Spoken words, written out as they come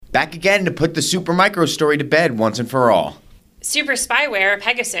back again to put the Supermicro story to bed once and for all. Super spyware,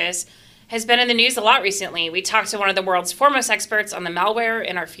 Pegasus, has been in the news a lot recently. We talked to one of the world's foremost experts on the malware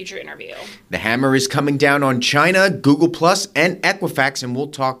in our future interview. The hammer is coming down on China, Google+, and Equifax, and we'll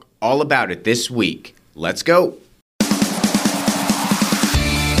talk all about it this week. Let's go.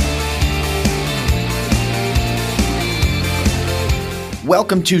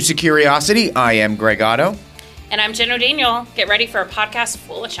 Welcome to Securiosity. I am Greg Otto. And I'm Jen O'Daniel. Get ready for a podcast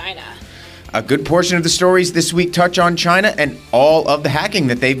full of China. A good portion of the stories this week touch on China and all of the hacking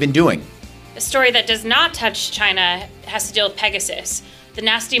that they've been doing. The story that does not touch China has to deal with Pegasus, the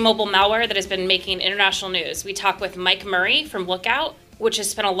nasty mobile malware that has been making international news. We talk with Mike Murray from Lookout, which has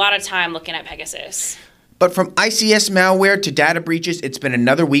spent a lot of time looking at Pegasus. But from ICS malware to data breaches, it's been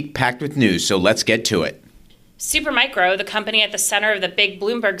another week packed with news, so let's get to it. Supermicro, the company at the center of the big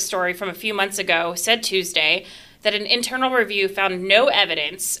Bloomberg story from a few months ago, said Tuesday that an internal review found no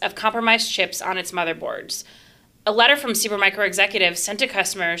evidence of compromised chips on its motherboards. A letter from Supermicro executives sent to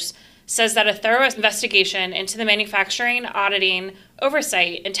customers says that a thorough investigation into the manufacturing, auditing,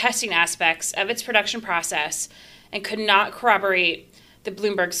 oversight, and testing aspects of its production process and could not corroborate the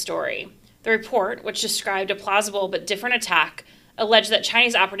Bloomberg story. The report, which described a plausible but different attack, alleged that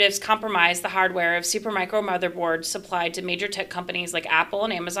Chinese operatives compromised the hardware of Supermicro motherboards supplied to major tech companies like Apple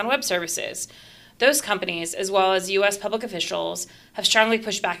and Amazon Web Services. Those companies, as well as U.S. public officials, have strongly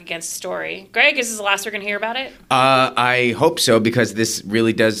pushed back against the story. Greg, is this the last we're going to hear about it? I hope so, because this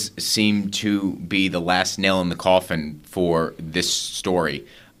really does seem to be the last nail in the coffin for this story.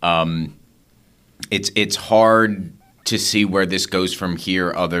 It's hard to see where this goes from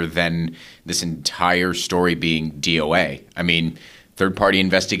here other than this entire story being DOA. I mean, third-party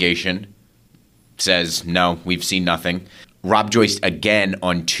investigation says, no, we've seen nothing. Rob Joyce, again,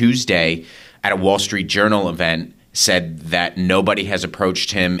 on Tuesday at a Wall Street Journal event, said that nobody has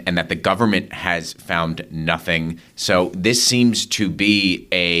approached him and that the government has found nothing. So this seems to be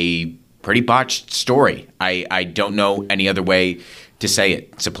a pretty botched story. I don't know any other way to say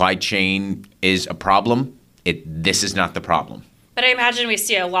it. Supply chain is a problem. This is not the problem. But I imagine we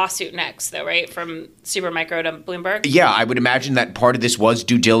see a lawsuit next, though, right, from Supermicro to Bloomberg? Yeah, I would imagine that part of this was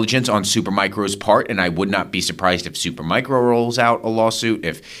due diligence on Supermicro's part, and I would not be surprised if Supermicro rolls out a lawsuit,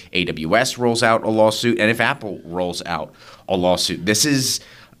 if AWS rolls out a lawsuit, and if Apple rolls out a lawsuit. This is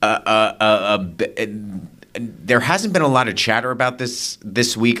there hasn't been a lot of chatter about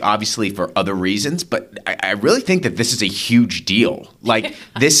this week, obviously for other reasons, but I really think that this is a huge deal. Like,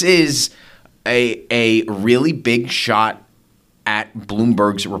 this is a really big shot at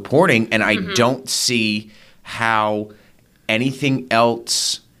Bloomberg's reporting, and I don't see how anything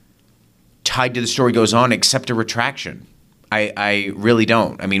else tied to the story goes on except a retraction. I really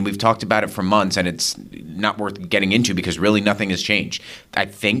don't. I mean, we've talked about it for months, and it's not worth getting into because really nothing has changed. I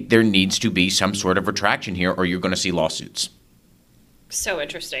think there needs to be some sort of retraction here, or you're going to see lawsuits. So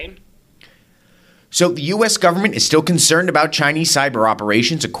interesting. So the U.S. government is still concerned about Chinese cyber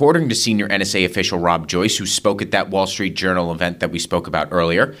operations, according to senior NSA official Rob Joyce, who spoke at that Wall Street Journal event that we spoke about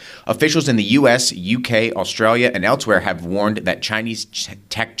earlier. Officials in the U.S., UK, Australia, and elsewhere have warned that Chinese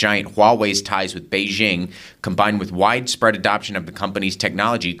tech giant Huawei's ties with Beijing, combined with widespread adoption of the company's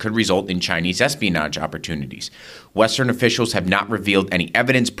technology, could result in Chinese espionage opportunities. Western officials have not revealed any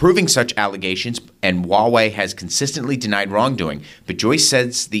evidence proving such allegations, and Huawei has consistently denied wrongdoing, but Joyce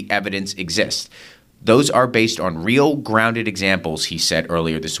says the evidence exists. Those are based on real, grounded examples, he said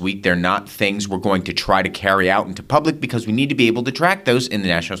earlier this week. They're not things we're going to try to carry out into public because we need to be able to track those in the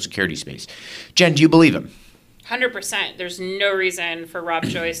national security space. Jen, do you believe him? 100%. There's no reason for Rob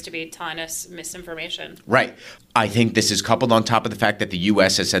Joyce to be telling us misinformation. Right. I think this is coupled on top of the fact that the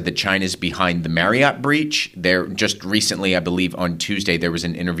U.S. has said that China's behind the Marriott breach. There, just recently, I believe on Tuesday, there was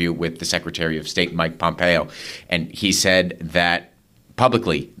an interview with the Secretary of State, Mike Pompeo, and he said that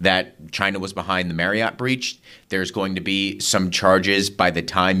publicly that China was behind the Marriott breach. There's going to be some charges by the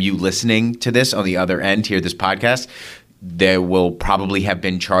time you listening to this on the other end, hear this podcast. There will probably have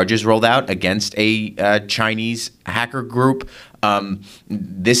been charges rolled out against a Chinese hacker group.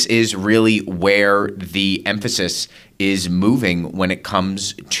 This is really where the emphasis is moving when it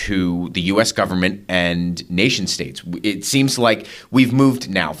comes to the U.S. government and nation states. It seems like we've moved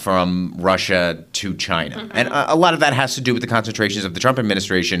now from Russia to China. And a lot of that has to do with the concentrations of the Trump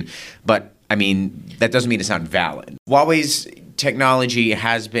administration. But, I mean, that doesn't mean it's not valid. Huawei's technology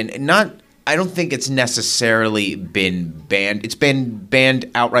has been not I don't think it's necessarily been banned. It's been banned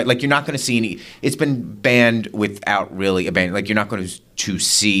outright. Like, you're not going to see any. It's been banned without really a ban. Like, you're not going to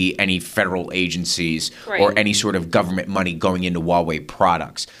see any federal agencies or any sort of government money going into Huawei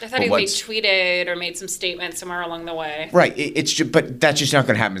products. I thought he tweeted or made some statement somewhere along the way. Right. It's just, but that's just not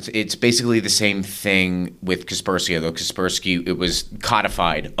going to happen. It's basically the same thing with Kaspersky, although Kaspersky, it was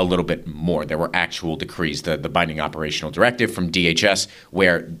codified a little bit more. There were actual decrees, the binding operational directive from DHS,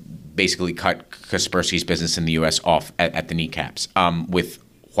 where basically cut Kaspersky's business in the U.S. off at the kneecaps. With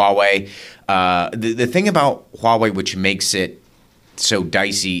Huawei, the thing about Huawei which makes it so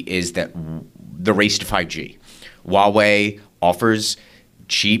dicey is that the race to 5G. Huawei offers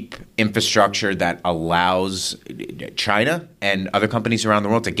cheap infrastructure that allows China and other companies around the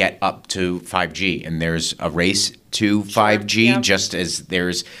world to get up to 5G. And there's a race to 5G, just as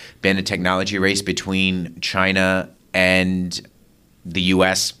there's been a technology race between China and the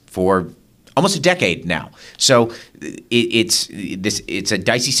U.S. for almost a decade now. So it's a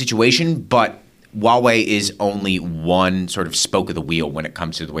dicey situation, but Huawei is only one sort of spoke of the wheel when it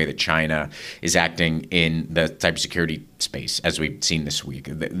comes to the way that China is acting in the cybersecurity space, as we've seen this week.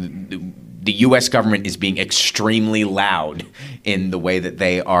 The U.S. government is being extremely loud in the way that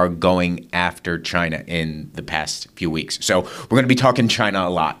they are going after China in the past few weeks. So we're going to be talking China a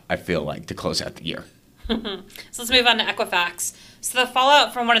lot, I feel like, to close out the year. So let's move on to Equifax. So the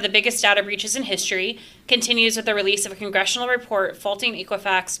fallout from one of the biggest data breaches in history continues with the release of a congressional report faulting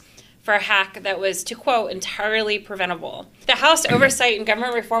Equifax for a hack that was, to quote, entirely preventable. The House Oversight and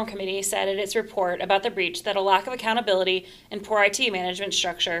Government Reform Committee said in its report about the breach that a lack of accountability and poor IT management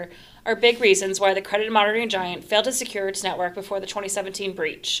structure are big reasons why the credit monitoring giant failed to secure its network before the 2017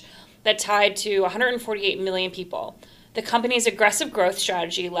 breach that tied to 148 million people. The company's aggressive growth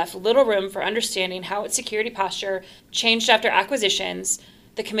strategy left little room for understanding how its security posture changed after acquisitions,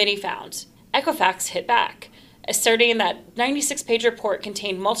 the committee found. Equifax hit back, asserting that 96-page report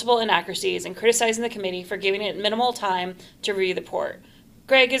contained multiple inaccuracies and criticizing the committee for giving it minimal time to review the report.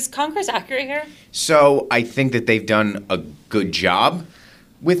 Greg, is Congress accurate here? So I think that they've done a good job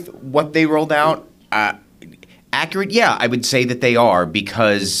with what they rolled out. Accurate? Yeah, I would say that they are,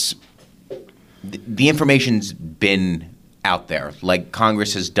 because the information's been out there. Like,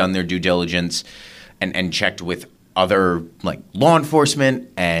 Congress has done their due diligence and checked with other, like, law enforcement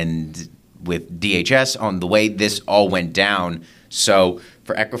and with DHS on the way this all went down. So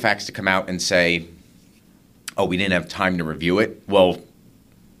for Equifax to come out and say, oh, we didn't have time to review it, well,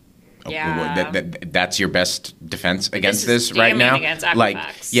 that's your best defense against this right now? Against Equifax. Like,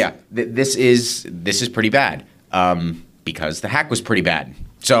 yeah, this is pretty bad, because the hack was pretty bad.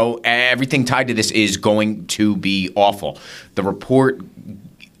 So everything tied to this is going to be awful. The report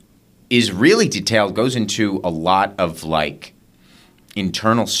is really detailed, goes into a lot of, like,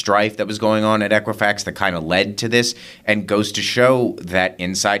 internal strife that was going on at Equifax that kind of led to this, and goes to show that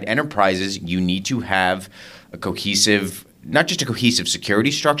inside enterprises you need to have a cohesive, not just a cohesive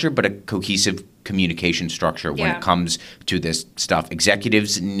security structure, but a cohesive communication structure when it comes to this stuff.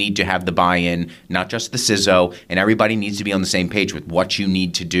 Executives need to have the buy-in, not just the CISO, and everybody needs to be on the same page with what you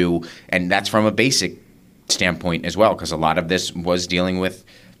need to do, and that's from a basic standpoint as well, because a lot of this was dealing with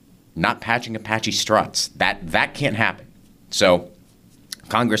not patching Apache struts. That can't happen. So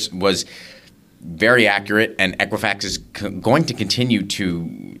Congress was very accurate, and Equifax is going to continue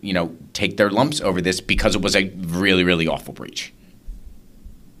to, take their lumps over this because it was a really, really awful breach.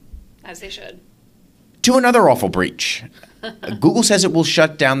 As they should. To another awful breach. Google says it will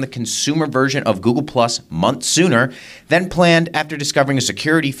shut down the consumer version of Google Plus months sooner than planned after discovering a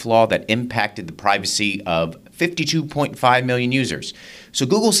security flaw that impacted the privacy of 52.5 million users. So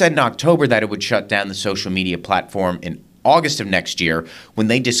Google said in October that it would shut down the social media platform in August of next year, when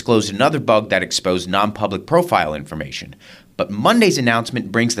they disclosed another bug that exposed non-public profile information. But Monday's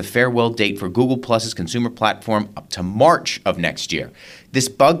announcement brings the farewell date for Google Plus's consumer platform up to March of next year. This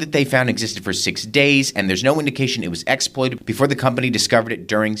bug that they found existed for 6 days, and there's no indication it was exploited before the company discovered it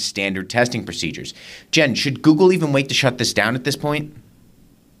during standard testing procedures. Jen, should Google even wait to shut this down at this point?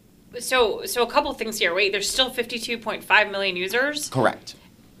 So a couple things here. Wait, there's still 52.5 million users? Correct.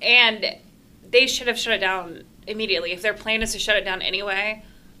 And they should have shut it down immediately. If their plan is to shut it down anyway,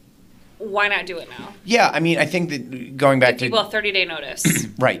 why not do it now? Yeah, I mean, I think that going back to... Give people a 30-day notice.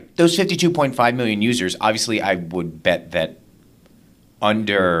 Right. Those 52.5 million users, obviously I would bet that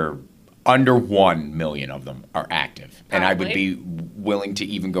under 1 million of them are active. Probably. And I would be willing to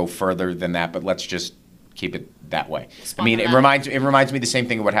even go further than that, but let's just keep it that way. I mean, it reminds me the same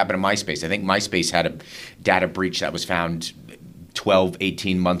thing of what happened in MySpace. I think MySpace had a data breach that was found 12,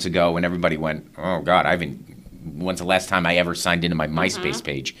 18 months ago, and everybody went, oh, God, when's the last time I ever signed into my MySpace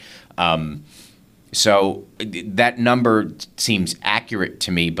page? So that number seems accurate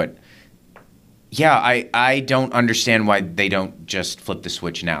to me, but yeah, I don't understand why they don't just flip the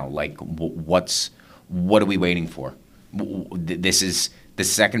switch now. Like, what are we waiting for? This is the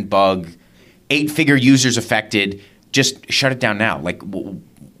second bug, 8-figure users affected. Just shut it down now. Like,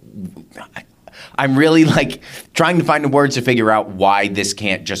 I'm really like trying to find the words to figure out why this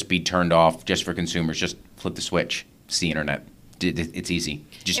can't just be turned off just for consumers. Just flip the switch. It's the internet. It's easy.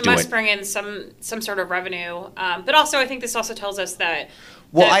 Just do it. It must bring in some sort of revenue, but also I think this also tells us that.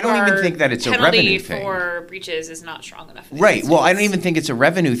 Well, I don't even think that it's a revenue thing. Penalty for breaches is not strong enough. Right. Well, I don't even think it's a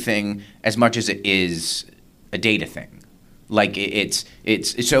revenue thing as much as it is a data thing. Like it's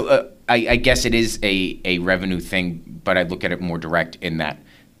so I guess it is a revenue thing, but I look at it more direct in that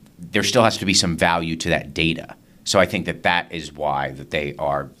there still has to be some value to that data. So I think that is why that they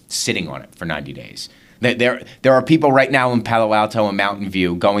are sitting on it for 90 days. There are people right now in Palo Alto and Mountain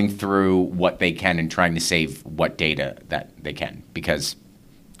View going through what they can and trying to save what data that they can because.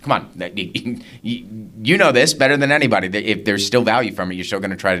 Come on, you know this better than anybody. If there's still value from it, you're still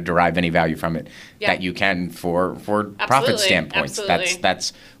going to try to derive any value from it that you can for profit standpoints. Absolutely.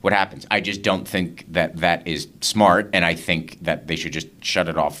 That's what happens. I just don't think that is smart, and I think that they should just shut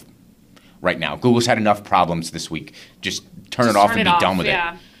it off right now. Google's had enough problems this week. Just turn it off and be done with it.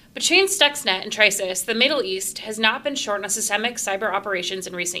 Between Stuxnet and Trisis, the Middle East has not been short on systemic cyber operations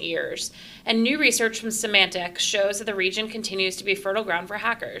in recent years, and new research from Symantec shows that the region continues to be fertile ground for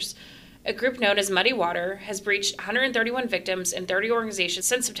hackers. A group known as Muddy Water has breached 131 victims in 30 organizations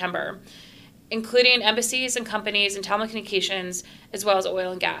since September, including embassies and companies in telecommunications, as well as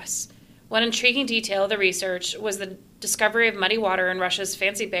oil and gas. One intriguing detail of the research was the discovery of Muddy Water in Russia's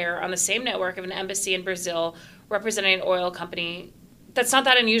Fancy Bear on the same network of an embassy in Brazil representing an oil company. That's not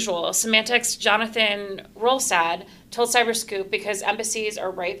that unusual. Symantec's Jonathan Rolsad told Cyberscoop because embassies are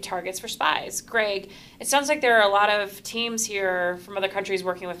ripe targets for spies. Greg, it sounds like there are a lot of teams here from other countries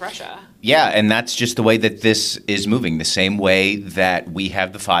working with Russia. Yeah, and that's just the way that this is moving. The same way that we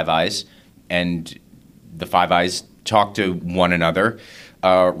have the Five Eyes, and the Five Eyes talk to one another.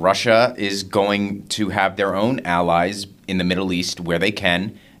 Russia is going to have their own allies in the Middle East where they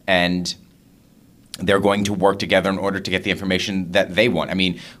can, and they're going to work together in order to get the information that they want. I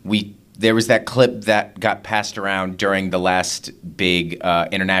mean, there was that clip that got passed around during the last big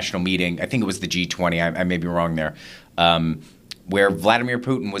international meeting. I think it was the G20. I may be wrong there, where Vladimir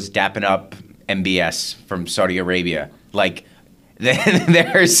Putin was dapping up MBS from Saudi Arabia. Like,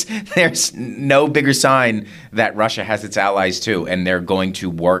 there's no bigger sign that Russia has its allies too, and they're going to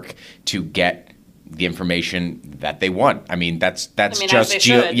work to get the information that they want. I mean, that's just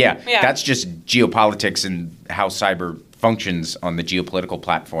that's just geopolitics and how cyber functions on the geopolitical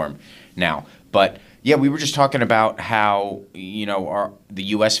platform now. But yeah, we were just talking about how the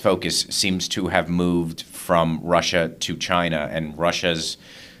U.S. focus seems to have moved from Russia to China, and Russia's.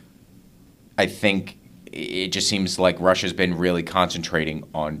 I think it just seems like Russia's been really concentrating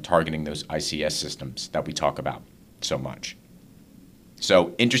on targeting those ICS systems that we talk about so much.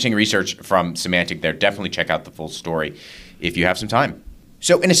 So interesting research from Symantec there. Definitely check out the full story if you have some time.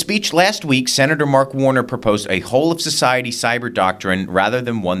 So in a speech last week, Senator Mark Warner proposed a whole-of-society cyber doctrine rather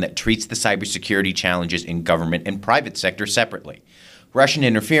than one that treats the cybersecurity challenges in government and private sector separately. Russian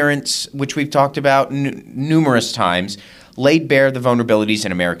interference, which we've talked about numerous times, laid bare the vulnerabilities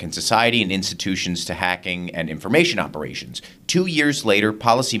in American society and institutions to hacking and information operations. 2 years later,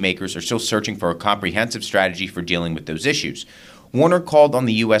 policymakers are still searching for a comprehensive strategy for dealing with those issues. Warner called on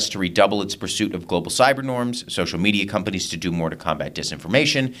the U.S. to redouble its pursuit of global cyber norms, social media companies to do more to combat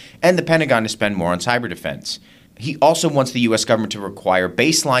disinformation, and the Pentagon to spend more on cyber defense. He also wants the U.S. government to require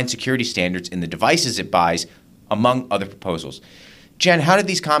baseline security standards in the devices it buys, among other proposals. Jen, how did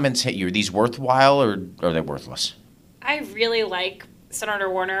these comments hit you? Are these worthwhile or are they worthless? I really like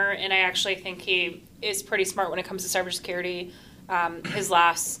Senator Warner, and I actually think he is pretty smart when it comes to cybersecurity. His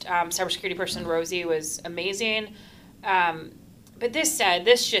last cybersecurity person, Rosie, was amazing. But this said,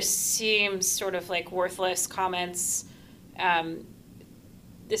 this just seems sort of like worthless comments.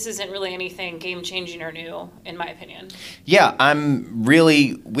 This isn't really anything game-changing or new, in my opinion. Yeah, I'm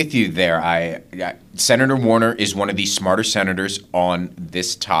really with you there. Senator Warner is one of the smarter senators on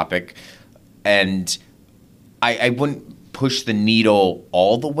this topic, and I wouldn't push the needle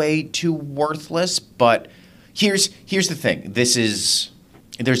all the way to worthless, but here's the thing. There's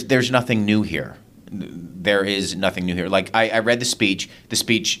nothing new here. There is nothing new here. Like, I read the speech. The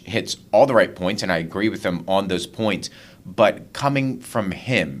speech hits all the right points, and I agree with him on those points. But coming from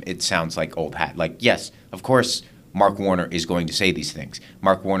him, it sounds like old hat. Like, yes, of course, Mark Warner is going to say these things.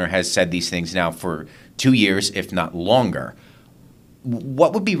 Mark Warner has said these things now for 2 years, if not longer.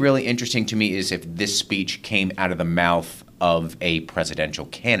 what would be really interesting to me is if this speech came out of the mouth of a presidential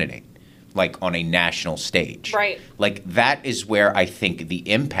candidate, like on a national stage. Right. Like that is where I think the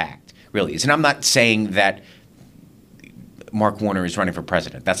impact really is. And I'm not saying that Mark Warner is running for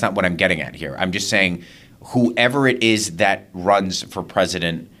president. That's not what I'm getting at here. I'm just saying whoever it is that runs for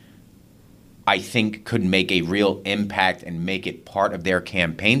president, I think could make a real impact and make it part of their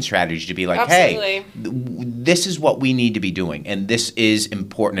campaign strategy to be like, Absolutely. hey, this is what we need to be doing. And this is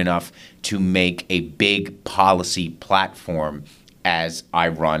important enough to make a big policy platform as I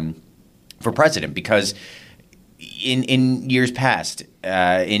run for president. Because in years past,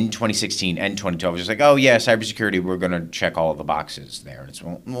 in 2016 and 2012, it was like, oh yeah, cybersecurity, we're going to check all of the boxes there. It's,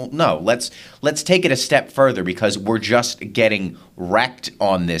 well, no, let's take it a step further, because we're just getting wrecked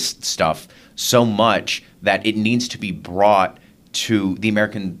on this stuff so much that it needs to be brought to the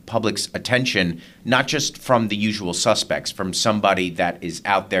American public's attention, not just from the usual suspects, from somebody that is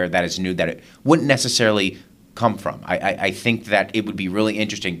out there that is new, that it wouldn't necessarily come from. I think that it would be really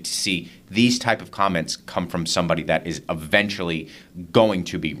interesting to see these type of comments come from somebody that is eventually going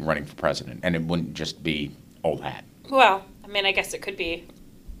to be running for president, and it wouldn't just be old hat. Well, I mean, I guess it could be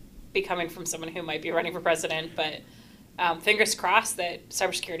coming from someone who might be running for president, but fingers crossed that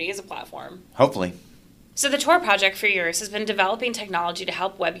cybersecurity is a platform. Hopefully. So the Tor project for years has been developing technology to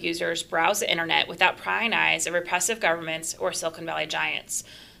help web users browse the internet without prying eyes of repressive governments or Silicon Valley giants.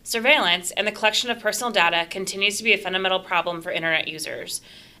 Surveillance and the collection of personal data continues to be a fundamental problem for internet users,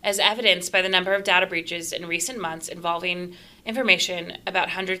 as evidenced by the number of data breaches in recent months involving information about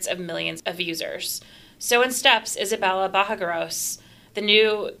hundreds of millions of users. So in steps Isabella Bajagaros, the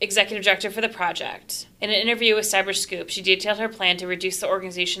new executive director for the project. In an interview with Cyberscoop, she detailed her plan to reduce the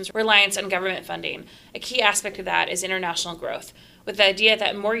organization's reliance on government funding. A key aspect of that is international growth, with the idea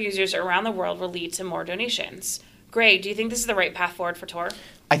that more users around the world will lead to more donations. Gray, do you think this is the right path forward for Tor?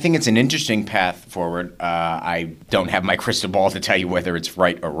 I think it's an interesting path forward. I don't have my crystal ball to tell you whether it's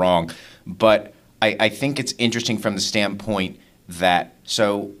right or wrong, but I think it's interesting from the standpoint that,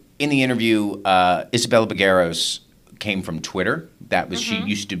 so in the interview, Isabella Bajagaros came from Twitter. That was, she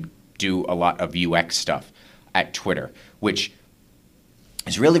used to do a lot of UX stuff at Twitter, which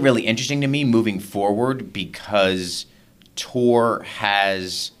is really, really interesting to me moving forward, because Tor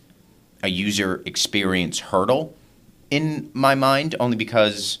has a user experience hurdle in my mind, only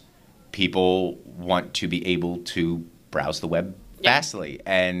because people want to be able to browse the web fastly,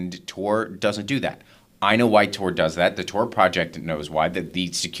 and Tor doesn't do that. I know why Tor does that. The Tor project knows why.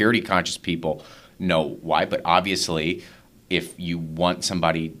 The security conscious people know why. But obviously, if you want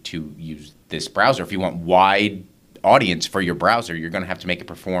somebody to use this browser, if you want wide audience for your browser, you're going to have to make it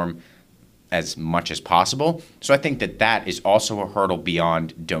perform as much as possible. So I think that that is also a hurdle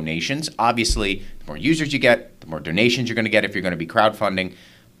beyond donations. Obviously, the more users you get, the more donations you're going to get if you're going to be crowdfunding.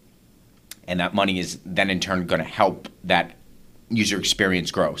 And that money is then in turn going to help that user experience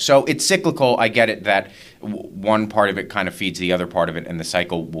grow. So it's cyclical. I get it that one part of it kind of feeds the other part of it, and the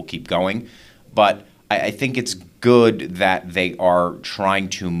cycle will keep going. But I think it's good that they are trying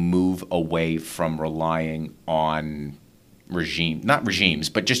to move away from relying on not regimes,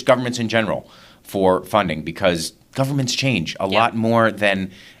 but just governments in general for funding, because governments change a lot more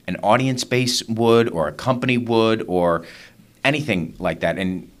than an audience base would, or a company would, or anything like that.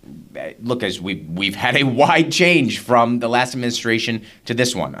 And look, as we've had a wide change from the last administration to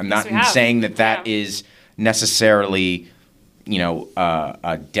this one. I'm not saying that is necessarily,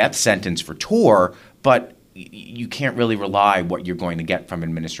 a death sentence for Tor, but you can't really rely what you're going to get from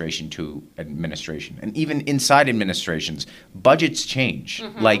administration to administration. And even inside administrations, budgets change.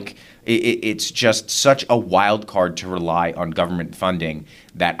 Like, it's just such a wild card to rely on government funding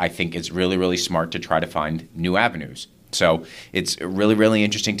that I think it's really, really smart to try to find new avenues. So it's really, really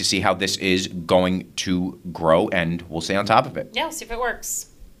interesting to see how this is going to grow, and we'll stay on top of it. Yeah, we'll see if it works.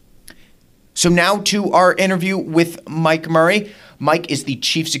 So now to our interview with Mike Murray. Mike is the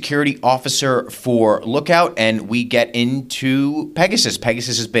Chief Security Officer for Lookout, and we get into Pegasus.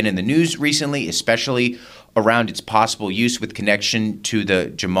 Pegasus has been in the news recently, especially around its possible use with connection to the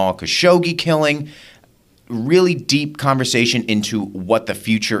Jamal Khashoggi killing. Really deep conversation into what the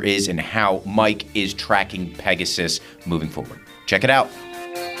future is and how Mike is tracking Pegasus moving forward. Check it out.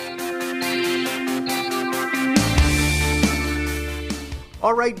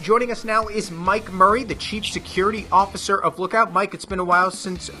 All right, joining us now is Mike Murray, the Chief Security Officer of Lookout. Mike, it's been a while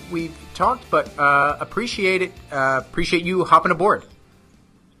since we've talked, but appreciate it. Appreciate you hopping aboard.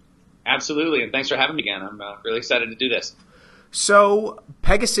 Absolutely, and thanks for having me again. I'm really excited to do this. So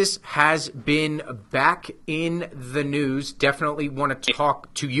Pegasus has been back in the news. Definitely want to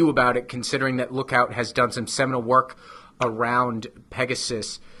talk to you about it, considering that Lookout has done some seminal work around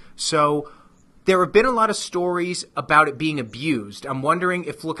Pegasus. So there have been a lot of stories about it being abused. I'm wondering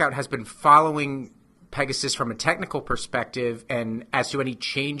if Lookout has been following Pegasus from a technical perspective and as to any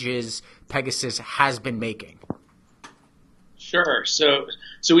changes Pegasus has been making. Sure. So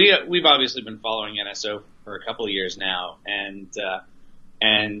we've obviously been following NSO for a couple of years now, and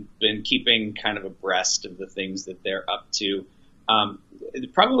been keeping kind of abreast of the things that they're up to.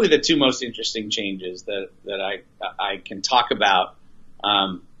 Probably the two most interesting changes that I can talk about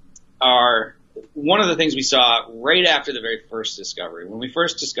are one of the things we saw right after the very first discovery. When we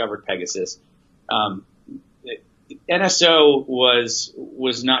first discovered Pegasus, NSO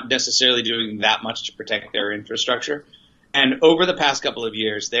was not necessarily doing that much to protect their infrastructure. And over the past couple of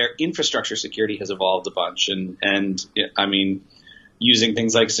years, their infrastructure security has evolved a bunch. And I mean, using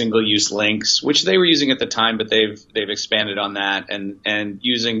things like single-use links, which they were using at the time, but they've expanded on that, and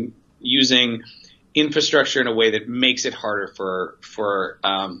using infrastructure in a way that makes it harder for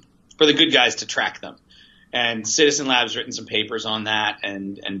the good guys to track them. And Citizen Lab's written some papers on that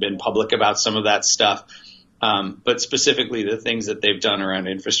and been public about some of that stuff. But specifically the things that they've done around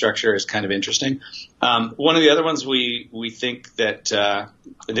infrastructure is kind of interesting. One of the other ones we think that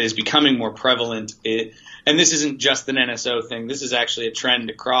is becoming more prevalent, and this isn't just an NSO thing, this is actually a trend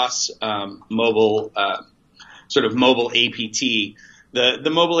across mobile APT.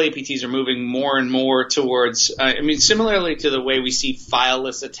 The mobile APTs are moving more and more towards, similarly to the way we see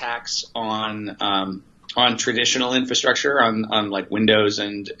fileless attacks on traditional infrastructure, on like Windows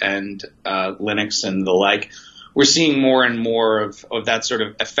and Linux and the like. We're seeing more and more of that sort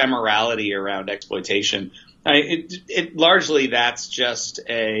of ephemerality around exploitation. Largely that's just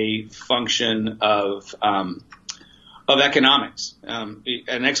a function of economics.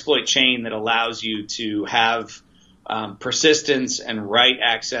 An exploit chain that allows you to have persistence and write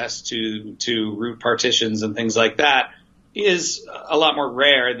access to root partitions and things like that is a lot more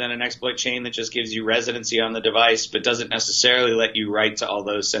rare than an exploit chain that just gives you residency on the device but doesn't necessarily let you write to all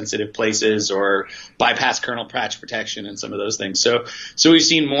those sensitive places or bypass kernel patch protection and some of those things. So we've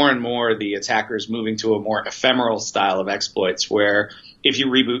seen more and more the attackers moving to a more ephemeral style of exploits where if you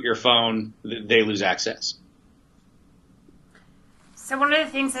reboot your phone, they lose access. So one of the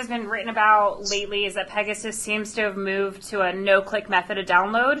things that's been written about lately is that Pegasus seems to have moved to a no-click method of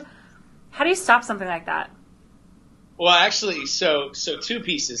download. How do you stop something like that? Well, actually, so two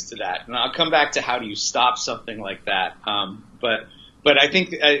pieces to that, and I'll come back to how do you stop something like that. But I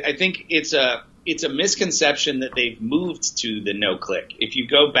think it's a misconception that they've moved to the no click. If you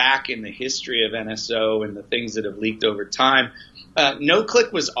go back in the history of NSO and the things that have leaked over time, no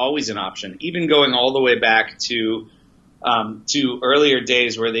click was always an option, even going all the way back to earlier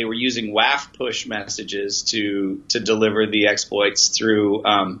days where they were using WAF push messages to deliver the exploits through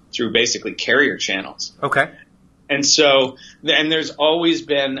basically carrier channels. Okay. And so, and there's always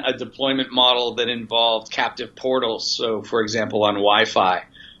been a deployment model that involved captive portals. So, for example, on Wi-Fi,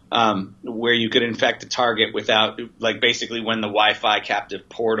 where you could infect a target without, like, basically when the Wi-Fi captive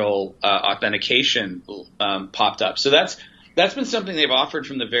portal authentication popped up. So that's been something they've offered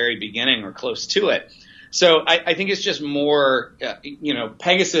from the very beginning or close to it. So I think it's just more,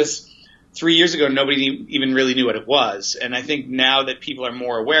 Pegasus 3 years ago, nobody even really knew what it was. And I think now that people are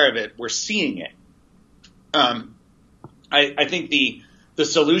more aware of it, we're seeing it. I think the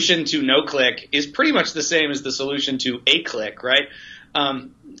solution to no click is pretty much the same as the solution to a click, right?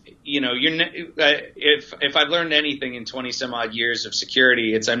 If I've learned anything in 20 some odd years of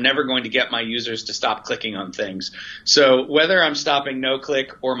security, it's I'm never going to get my users to stop clicking on things. So whether I'm stopping no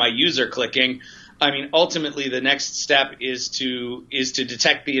click or my user clicking, ultimately the next step is to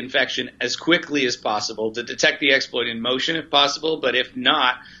detect the infection as quickly as possible, to detect the exploit in motion if possible, but if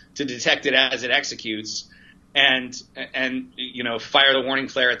not, to detect it as it executes. And fire the warning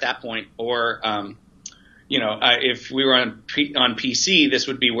flare at that point. Or, if we were on PC, this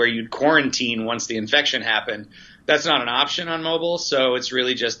would be where you'd quarantine once the infection happened. That's not an option on mobile, so it's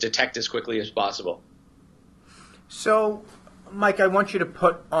really just detect as quickly as possible. So, Mike, I want you to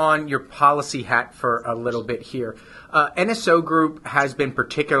put on your policy hat for a little bit here. NSO Group has been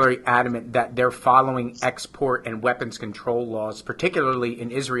particularly adamant that they're following export and weapons control laws, particularly in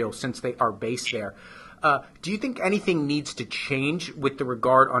Israel, since they are based there. Do you think anything needs to change with the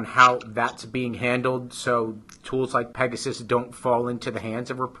regard on how that's being handled so tools like Pegasus don't fall into the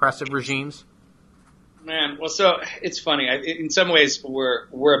hands of repressive regimes? Man, well, so it's funny. In some ways,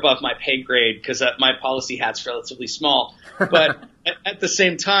 we're above my pay grade because my policy hat's relatively small. But at the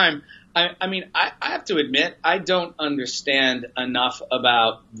same time, I have to admit I don't understand enough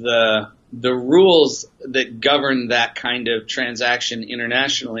about the rules that govern that kind of transaction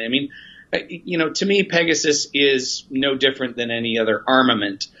internationally. to me, Pegasus is no different than any other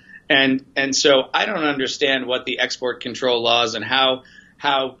armament. And so I don't understand what the export control laws and how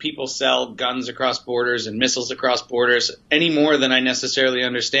people sell guns across borders and missiles across borders any more than I necessarily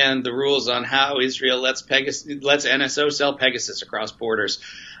understand the rules on how Israel lets NSO sell Pegasus across borders.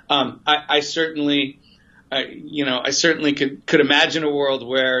 I certainly could imagine a world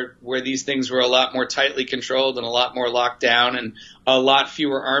where these things were a lot more tightly controlled and a lot more locked down, and a lot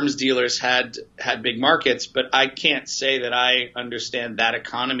fewer arms dealers had big markets. But I can't say that I understand that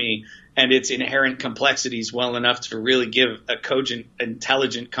economy and its inherent complexities well enough to really give a cogent,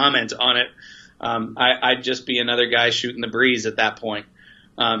 intelligent comment on it. I'd just be another guy shooting the breeze at that point.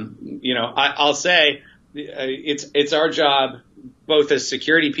 I'll say it's our job, both as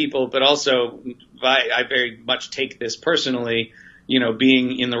security people, but also I very much take this personally,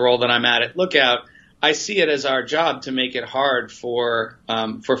 being in the role that I'm at Lookout. I see it as our job to make it hard for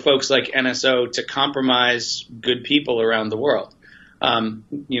folks like NSO to compromise good people around the world.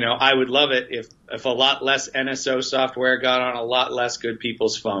 I would love it if a lot less NSO software got on a lot less good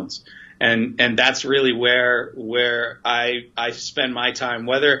people's phones. And that's really where I spend my time,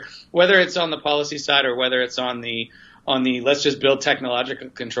 whether it's on the policy side or whether it's on the let's just build technological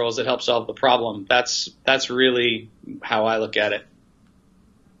controls that help solve the problem. That's really how I look at it.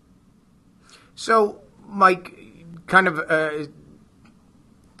 So, Mike, kind of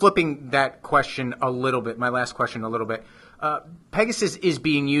flipping that question a little bit, my last question a little bit. Pegasus is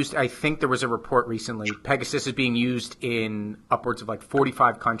being used, I think there was a report recently, Pegasus is being used in upwards of like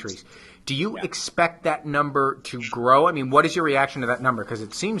 45 countries. Do you expect that number to grow? I mean, what is your reaction to that number? Because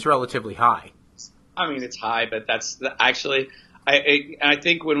it seems relatively high. I mean, it's high, but that's actually, I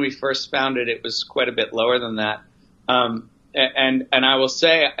think when we first found it, it was quite a bit lower than that. And I will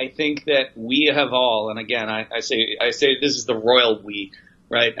say, I think that we have all, and again, I say this is the royal we,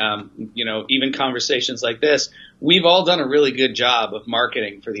 right? Even conversations like this, we've all done a really good job of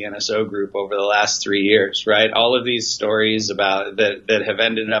marketing for the NSO group over the last 3 years, right? All of these stories about that have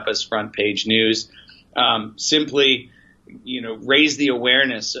ended up as front page news, simply, raise the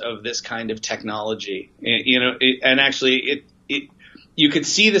awareness of this kind of technology. And actually you could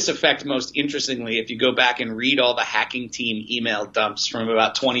see this effect most interestingly if you go back and read all the Hacking Team email dumps from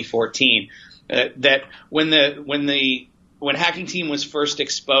about 2014. That when Hacking Team was first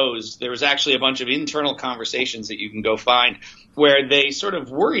exposed, there was actually a bunch of internal conversations that you can go find where they sort of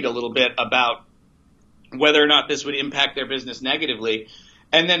worried a little bit about whether or not this would impact their business negatively,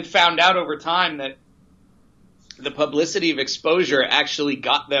 and then found out over time that the publicity of exposure actually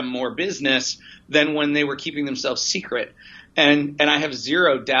got them more business than when they were keeping themselves secret. And I have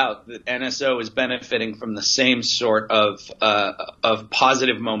zero doubt that NSO is benefiting from the same sort of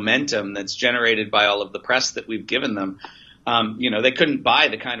positive momentum that's generated by all of the press that we've given them. They couldn't buy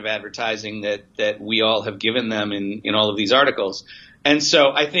the kind of advertising that we all have given them in all of these articles. And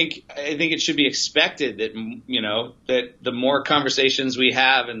so I think it should be expected that, that the more conversations we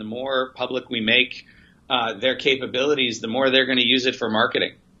have and the more public we make their capabilities, the more they're going to use it for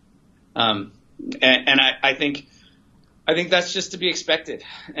marketing. And I think that's just to be expected.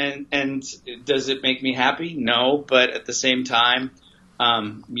 And does it make me happy? No, but at the same time,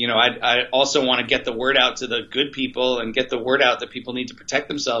 I also want to get the word out to the good people and get the word out that people need to protect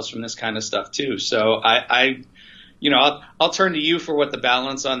themselves from this kind of stuff too. So I'll turn to you for what the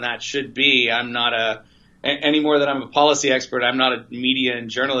balance on that should be. I'm not any more than I'm a policy expert, I'm not a media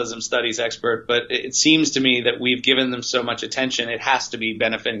and journalism studies expert, but it seems to me that we've given them so much attention, it has to be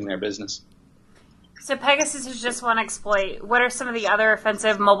benefiting their business. So Pegasus is just one exploit. What are some of the other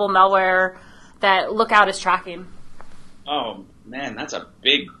offensive mobile malware that Lookout is tracking? Oh man, that's a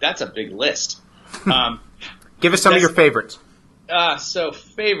big list. Give us some of your favorites. So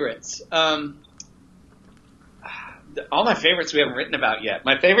favorites. All my favorites we haven't written about yet.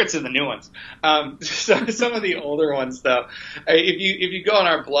 My favorites are the new ones. So some of the older ones, though, if you go on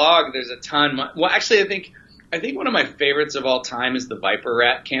our blog, there's a ton. Well, actually, I think one of my favorites of all time is the Viper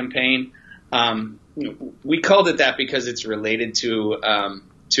Rat campaign. We called it that because it's related to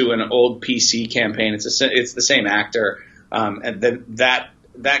an old PC campaign. It's the same actor, and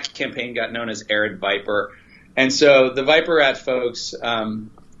that campaign got known as Arid Viper. And so the Viper Rat folks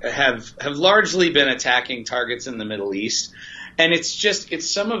have largely been attacking targets in the Middle East. And it's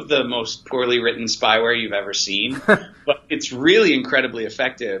some of the most poorly written spyware you've ever seen, but it's really incredibly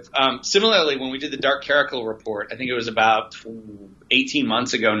effective. Similarly, when we did the Dark Caracal report, I think it was about 18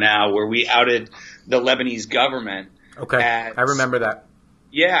 months ago now, where we outed the Lebanese government. Okay, I remember that.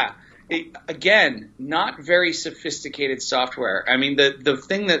 Yeah. Again, not very sophisticated software. I mean, the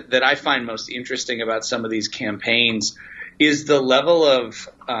thing that I find most interesting about some of these campaigns is the level of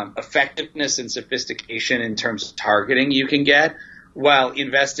effectiveness and sophistication in terms of targeting you can get while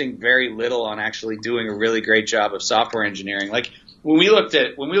investing very little on actually doing a really great job of software engineering. Like when we look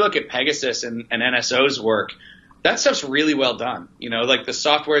at Pegasus and NSO's work, that stuff's really well done. Like the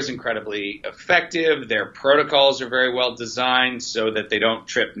software is incredibly effective. Their protocols are very well designed so that they don't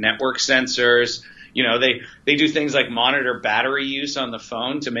trip network sensors. They do things like monitor battery use on the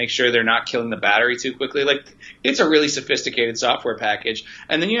phone to make sure they're not killing the battery too quickly. Like it's a really sophisticated software package.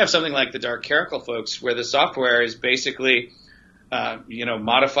 And then you have something like the Dark Caracal folks where the software is basically,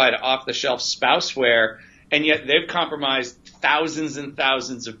 modified off-the-shelf spouseware, and yet they've compromised thousands and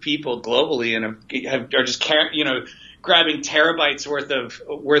thousands of people globally and are just grabbing terabytes worth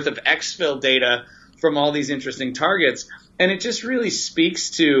of exfil data from all these interesting targets. And it just really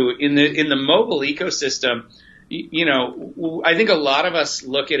speaks to in the mobile ecosystem. I think a lot of us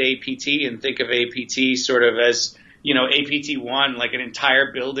look at APT and think of APT sort of as APT-1, like an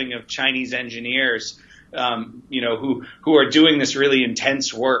entire building of Chinese engineers, who are doing this really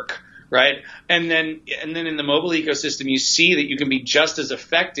intense work, right? And then in the mobile ecosystem, you see that you can be just as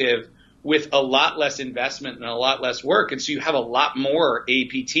effective with a lot less investment and a lot less work, and so you have a lot more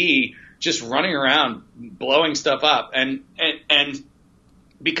APT just running around blowing stuff up, and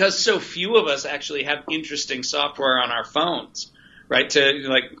because so few of us actually have interesting software on our phones, right?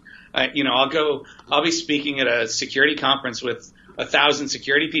 I'll be speaking at a security conference with 1,000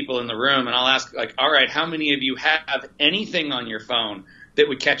 security people in the room, and I'll ask, like, all right, how many of you have anything on your phone that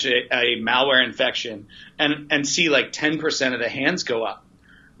would catch a malware infection? And see like 10% of the hands go up,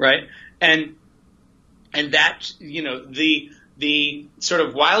 right? And that, the sort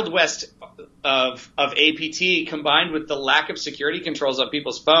of Wild West of APT combined with the lack of security controls on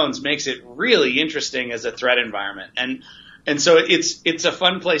people's phones makes it really interesting as a threat environment. And so it's a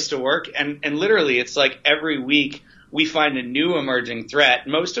fun place to work. And literally it's like every week we find a new emerging threat.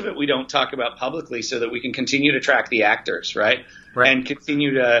 Most of it we don't talk about publicly so that we can continue to track the actors, right? And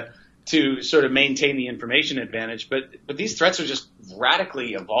continue to sort of maintain the information advantage. But these threats are just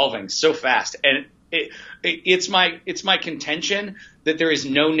radically evolving so fast. And it's my contention that there is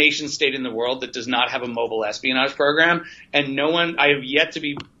no nation state in the world that does not have a mobile espionage program, and I have yet to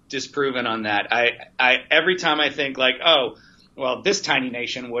be disproven on that. I every time I think like, oh, well, this tiny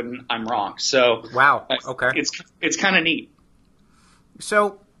nation wouldn't, I'm wrong. So wow, okay, it's kind of neat.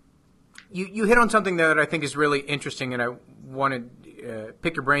 So you hit on something that I think is really interesting, and I want to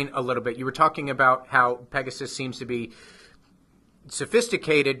pick your brain a little bit. You were talking about how Pegasus seems to be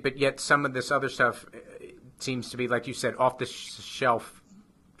sophisticated, but yet some of this other stuff seems to be, like you said, off-the-shelf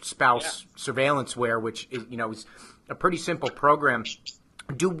spouse surveillanceware, which is a pretty simple program.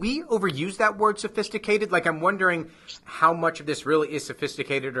 Do we overuse that word sophisticated? Like, I'm wondering how much of this really is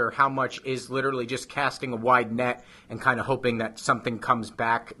sophisticated or how much is literally just casting a wide net and kind of hoping that something comes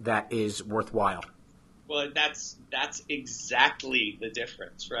back that is worthwhile. Well, that's exactly the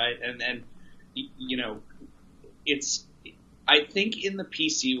difference, right? And it's, I think in the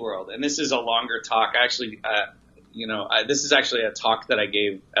PC world, and this is a longer talk, actually, this is actually a talk that I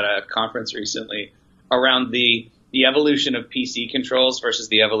gave at a conference recently around the evolution of PC controls versus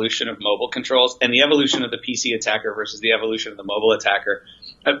the evolution of mobile controls, and the evolution of the PC attacker versus the evolution of the mobile attacker.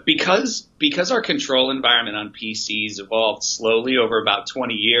 Because our control environment on PCs evolved slowly over about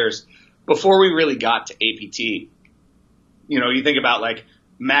 20 years before we really got to APT. You think about like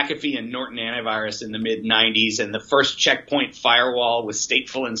McAfee and Norton Antivirus in the mid-90s and the first checkpoint firewall with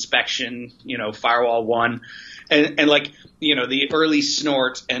stateful inspection, Firewall 1, and like, the early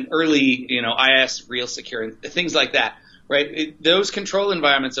Snort and early, IIS Real Secure and things like that, right? Those control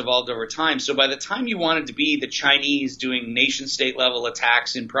environments evolved over time. So by the time you wanted to be the Chinese doing nation-state level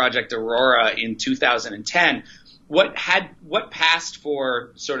attacks in Project Aurora in 2010, what passed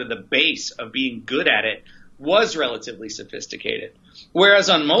for sort of the base of being good at it was relatively sophisticated. Whereas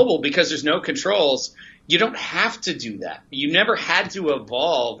on mobile, because there's no controls, you don't have to do that. You never had to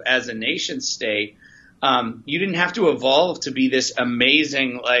evolve as a nation state. You didn't have to evolve to be this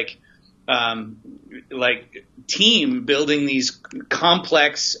amazing team building these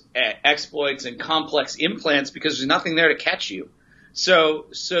complex exploits and complex implants because there's nothing there to catch you. So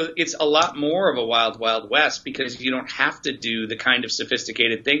it's a lot more of a wild, wild west because you don't have to do the kind of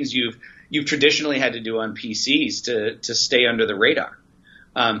sophisticated things you've traditionally had to do on PCs to stay under the radar.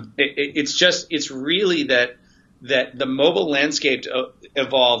 It's really that the mobile landscape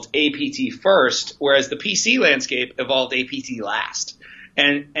evolved APT first, whereas the PC landscape evolved APT last.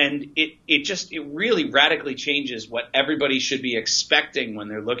 And it really radically changes what everybody should be expecting when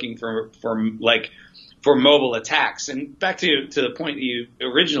they're looking for mobile attacks. And back to the point that you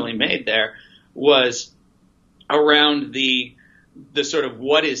originally made there was, around the sort of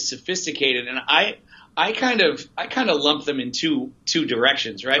what is sophisticated, and I kind of lump them in two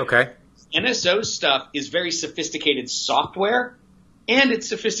directions, right? Okay. NSO stuff is very sophisticated software, and it's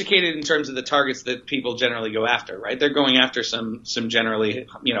sophisticated in terms of the targets that people generally go after, right? They're going after some generally,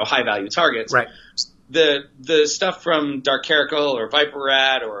 high value targets. Right. The stuff from Dark Caracal or Viper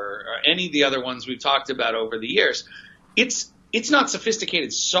Rat or any of the other ones we've talked about over the years, it's not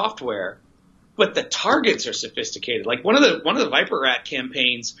sophisticated software, but the targets are sophisticated. Like one of the Viper Rat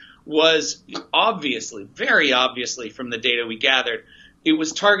campaigns was very obviously from the data we gathered, it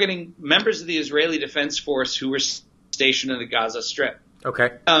was targeting members of the Israeli Defense Force who were stationed in the Gaza Strip.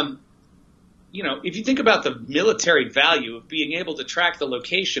 Okay. If you think about the military value of being able to track the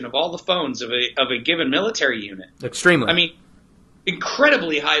location of all the phones of a given military unit. Extremely. I mean,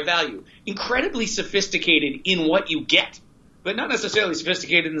 incredibly high value, incredibly sophisticated in what you get, but not necessarily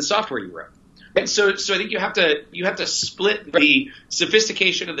sophisticated in the software you wrote. And so I think you have to split the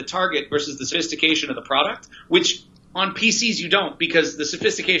sophistication of the target versus the sophistication of the product, which on PCs you don't, because the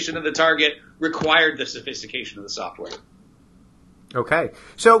sophistication of the target required the sophistication of the software. Okay.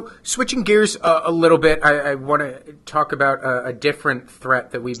 So switching gears a little bit, I want to talk about a different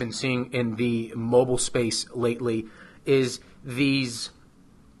threat that we've been seeing in the mobile space lately is these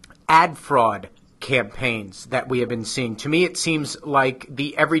ad fraud campaigns that we have been seeing. To me, it seems like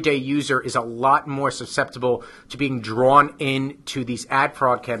the everyday user is a lot more susceptible to being drawn into these ad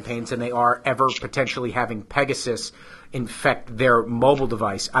fraud campaigns than they are ever potentially having Pegasus infect their mobile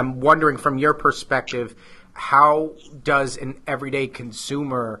device. I'm wondering, from your perspective, how does an everyday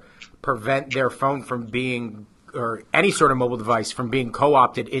consumer prevent their phone from being, or any sort of mobile device, from being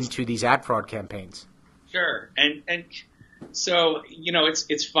co-opted into these ad fraud campaigns? Sure. And so,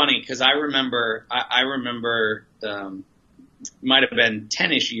 it's funny because I remember might have been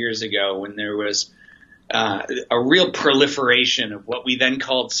 10-ish years ago when there was a real proliferation of what we then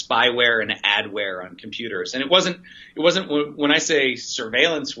called spyware and adware on computers. And it wasn't when I say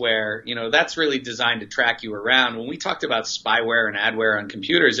surveillanceware, that's really designed to track you around. When we talked about spyware and adware on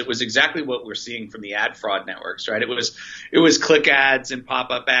computers, it was exactly what we're seeing from the ad fraud networks, right? It was click ads and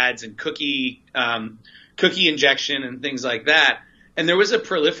pop-up ads and cookie injection and things like that. And there was a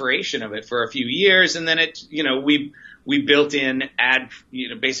proliferation of it for a few years. And then we built in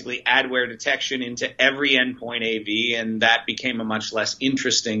basically adware detection into every endpoint AV. And that became a much less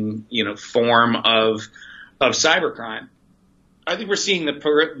interesting, form of cybercrime. I think we're seeing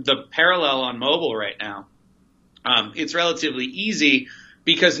the parallel on mobile right now. It's relatively easy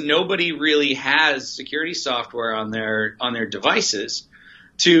because nobody really has security software on their devices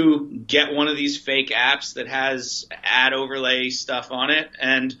to get one of these fake apps that has ad overlay stuff on it,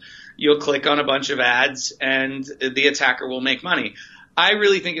 and you'll click on a bunch of ads and the attacker will make money. I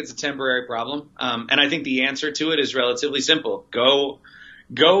really think it's a temporary problem, and I think the answer to it is relatively simple. Go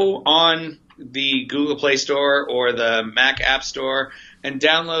on the Google Play Store or the Mac App Store and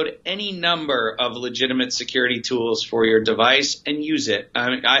download any number of legitimate security tools for your device and use it. I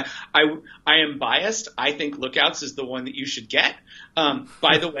mean, I am biased. I think Lookouts is the one that you should get.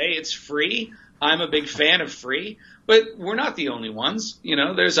 By the way, it's free. I'm a big fan of free, but we're not the only ones.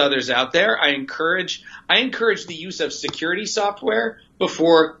 There's others out there. I encourage the use of security software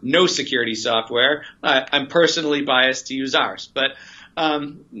before no security software. I'm personally biased to use ours, but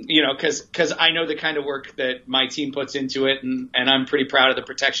because I know the kind of work that my team puts into it, and I'm pretty proud of the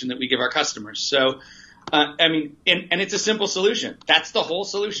protection that we give our customers. So, and it's a simple solution. That's the whole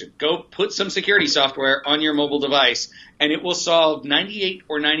solution. Go put some security software on your mobile device, and it will solve 98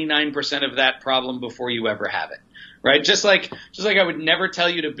 or 99% of that problem before you ever have it. Right? Just like I would never tell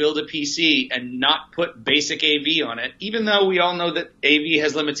you to build a PC and not put basic AV on it, even though we all know that AV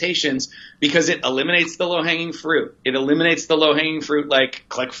has limitations, because it eliminates the low-hanging fruit. It eliminates the low-hanging fruit like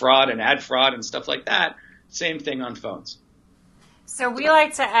click fraud and ad fraud and stuff like that. Same thing on phones. So we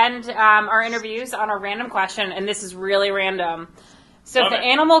like to end our interviews on a random question, and this is really random. So if the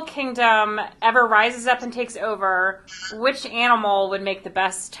animal kingdom ever rises up and takes over, which animal would make the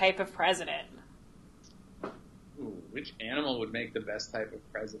best type of president? Which animal would make the best type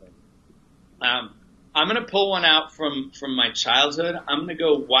of president? I'm going to pull one out from my childhood. I'm going to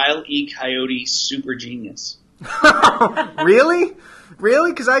go Wile E. Coyote super genius. Really?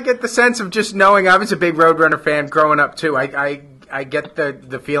 Really? Because I get the sense of just knowing, I was a big Roadrunner fan growing up too. I get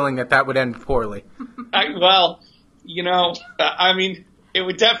the feeling that would end poorly. It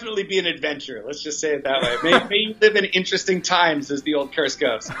would definitely be an adventure. Let's just say it that way. May you live in interesting times, as the old curse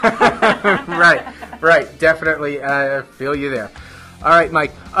goes. Right. Definitely feel you there. All right,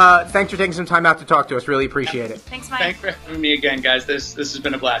 Mike. Thanks for taking some time out to talk to us. Really appreciate it. Thanks, Mike. Thanks for having me again, guys. This has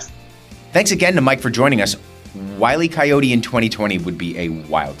been a blast. Thanks again to Mike for joining us. Wile E. Coyote in 2020 would be a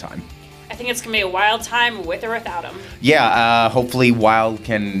wild time. I think it's going to be a wild time with or without him. Yeah, hopefully Wile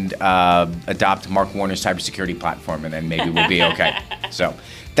can adopt Mark Warner's cybersecurity platform, and then maybe we'll be okay. So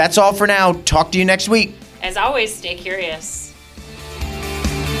that's all for now. Talk to you next week. As always, stay curious.